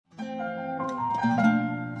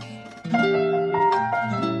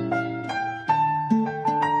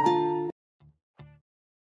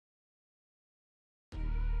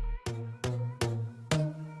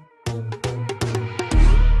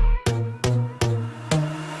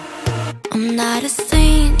not a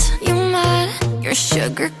saint, you mad? Your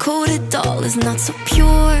sugar-coated doll is not so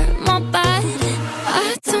pure, my bad.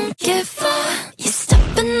 I don't give a. You're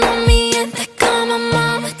stepping on me and they call my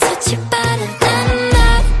mama, touch you better than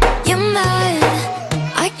that. You're mad,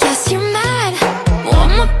 I guess you're mad. Wore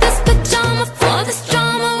my best pajama for this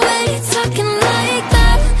drama. Why you talking like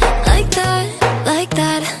that, like that, like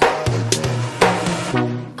that?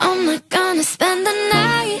 I'm not gonna spend the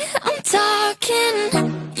night, I'm talking.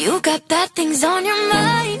 You got bad things on your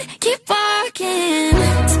mind, keep walking.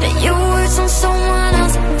 Spit your words on someone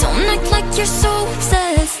else. Don't act like you're so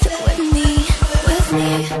obsessed with me, with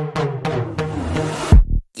me.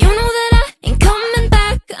 You know that I ain't coming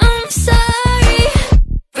back, I'm sorry.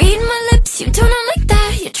 Read my lips, you do not like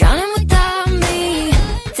that. You're drowning without me.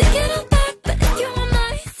 Take it all back, but if you want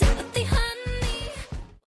my sympathy, honey.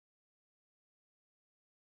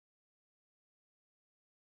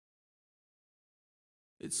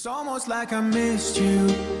 It's almost like I missed you,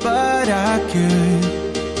 but I could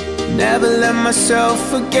never let myself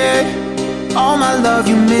forget all my love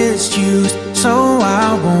you misused, so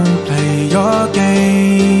I won't play your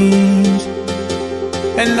games.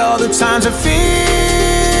 And all the times I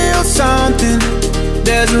feel something,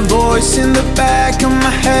 there's a voice in the back of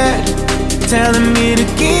my head telling me to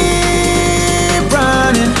keep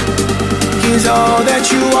running. 'Cause all that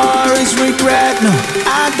you are is regret. No,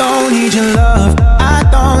 I don't need your love, I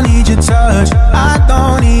don't need your touch, I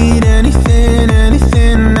don't need anything,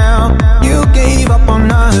 anything now. You gave up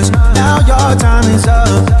on us, now your time is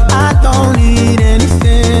up. I don't need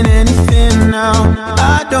anything, anything now.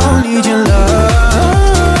 I don't need your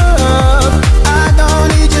love, I don't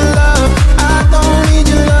need your love, I don't need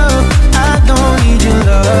your love, I don't need your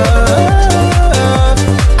love.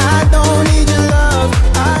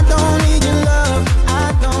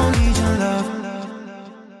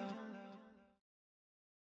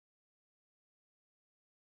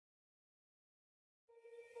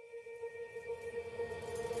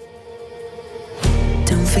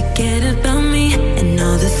 Don't forget about me and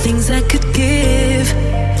all the things I could give.